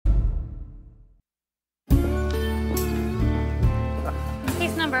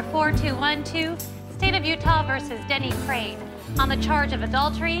number 4212, State of Utah versus Denny Crane, on the charge of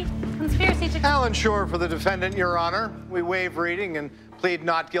adultery, conspiracy to... Alan Shore for the defendant, Your Honor. We waive reading and plead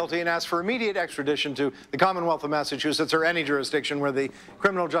not guilty and ask for immediate extradition to the Commonwealth of Massachusetts or any jurisdiction where the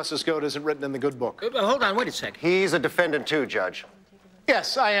criminal justice code isn't written in the good book. Hold on, wait a sec. He's a defendant too, Judge.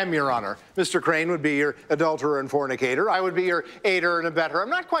 Yes, I am, Your Honor. Mr. Crane would be your adulterer and fornicator. I would be your aider and abettor. I'm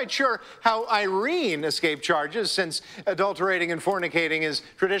not quite sure how Irene escaped charges, since adulterating and fornicating is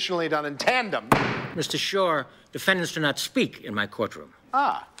traditionally done in tandem. Mr. Shore, defendants do not speak in my courtroom.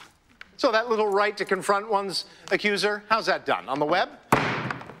 Ah. So that little right to confront one's accuser, how's that done? On the web?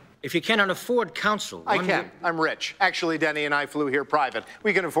 If you cannot afford counsel... I can. I'm rich. Actually, Denny and I flew here private.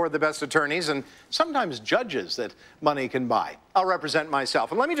 We can afford the best attorneys and sometimes judges that money can buy. I'll represent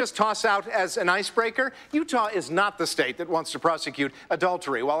myself. And let me just toss out as an icebreaker, Utah is not the state that wants to prosecute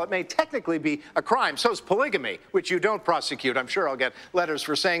adultery. While it may technically be a crime, so is polygamy, which you don't prosecute. I'm sure I'll get letters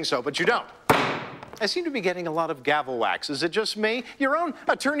for saying so, but you don't. I seem to be getting a lot of gavel wax. Is it just me? Your own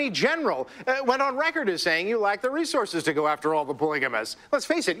Attorney General went on record as saying you lack the resources to go after all the polygamists. Let's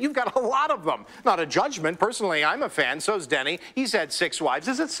face it, you've got a lot of them. Not a judgment. Personally, I'm a fan. So's Denny. He's had 6 wives.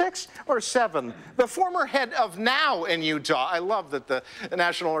 Is it 6 or 7? The former head of NOW in Utah. I love that the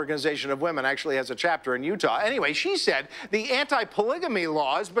National Organization of Women actually has a chapter in Utah. Anyway, she said the anti-polygamy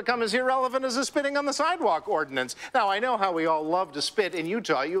law has become as irrelevant as the spitting on the sidewalk ordinance. Now, I know how we all love to spit in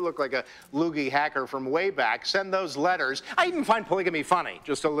Utah. You look like a loogie hacker from way back. Send those letters. I even find polygamy funny,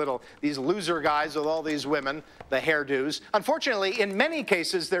 just a little. These loser guys with all these women, the hairdos. Unfortunately, in many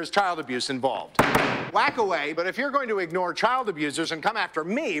cases, there's child abuse involved. Whack away, but if you're going to ignore child abusers and come after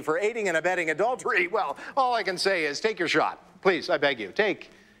me for aiding and abetting adultery, well, all I can say is take your shot. Please, I beg you,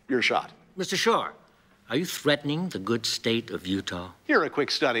 take your shot. Mr. Shore, are you threatening the good state of Utah? You're a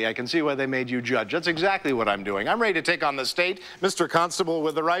quick study. I can see why they made you judge. That's exactly what I'm doing. I'm ready to take on the state, Mr. Constable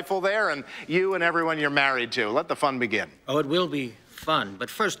with the rifle there, and you and everyone you're married to. Let the fun begin. Oh, it will be fun. But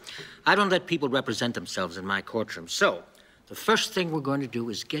first, I don't let people represent themselves in my courtroom. So, the first thing we're going to do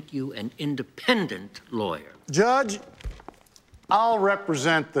is get you an independent lawyer. Judge, I'll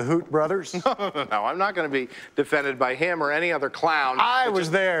represent the Hoot brothers. No, I'm not going to be defended by him or any other clown. I was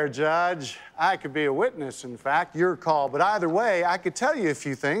there, Judge. I could be a witness, in fact, your call. But either way, I could tell you a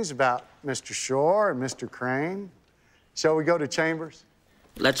few things about Mr. Shore and Mr. Crane. Shall we go to chambers?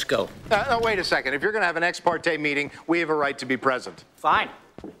 Let's go. No, wait a second. If you're going to have an ex parte meeting, we have a right to be present. Fine.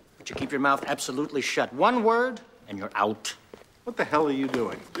 But you keep your mouth absolutely shut. One word, and you're out. What the hell are you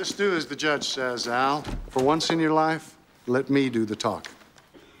doing? Just do as the judge says, Al. For once in your life, let me do the talking.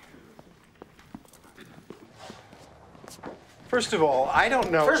 First of all, I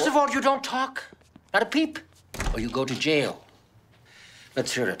don't know... First of all, you don't talk. Not a peep. Or you go to jail.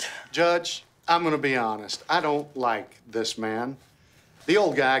 Let's hear it. Judge, I'm going to be honest. I don't like this man. The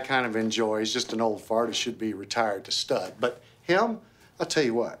old guy I kind of enjoy. He's just an old fart who should be retired to stud. But him, I'll tell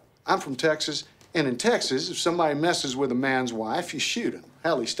you what. I'm from Texas, and in Texas, if somebody messes with a man's wife, you shoot him.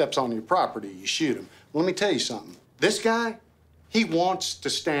 Hell, he steps on your property, you shoot him. Let me tell you something. This guy, he wants to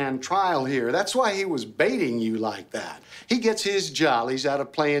stand trial here. That's why he was baiting you like that. He gets his jollies out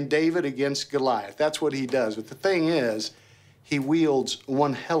of playing David against Goliath. That's what he does. But the thing is, he wields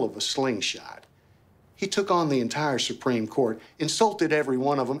one hell of a slingshot. He took on the entire Supreme Court, insulted every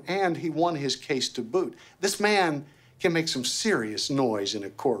one of them, and he won his case to boot. This man can make some serious noise in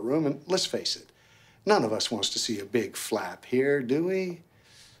a courtroom, and let's face it, none of us wants to see a big flap here, do we?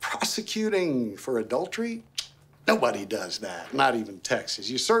 Prosecuting for adultery? Nobody does that, not even Texas.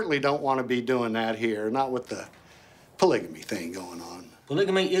 You certainly don't want to be doing that here, not with the polygamy thing going on.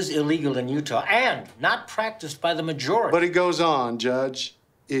 Polygamy is illegal in Utah and not practiced by the majority. But it goes on, Judge.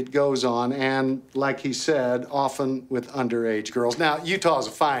 It goes on, and like he said, often with underage girls. Now, Utah's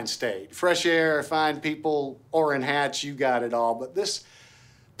a fine state. Fresh air, fine people, Orrin Hatch, you got it all. But this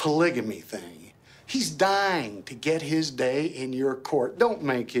polygamy thing, he's dying to get his day in your court. Don't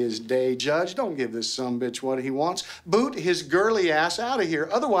make his day, Judge. Don't give this sumbitch what he wants. Boot his girly ass out of here.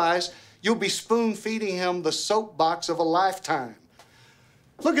 Otherwise, you'll be spoon-feeding him the soapbox of a lifetime.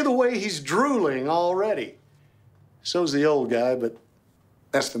 Look at the way he's drooling already. So's the old guy, but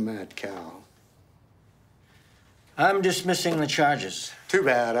that's the mad cow. I'm dismissing the charges. Too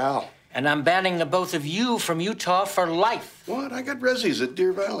bad, Al. And I'm banning the both of you from Utah for life. What? I got resis at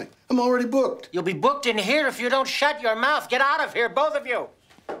Deer Valley. I'm already booked. You'll be booked in here if you don't shut your mouth. Get out of here, both of you.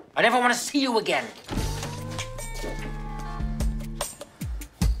 I never want to see you again.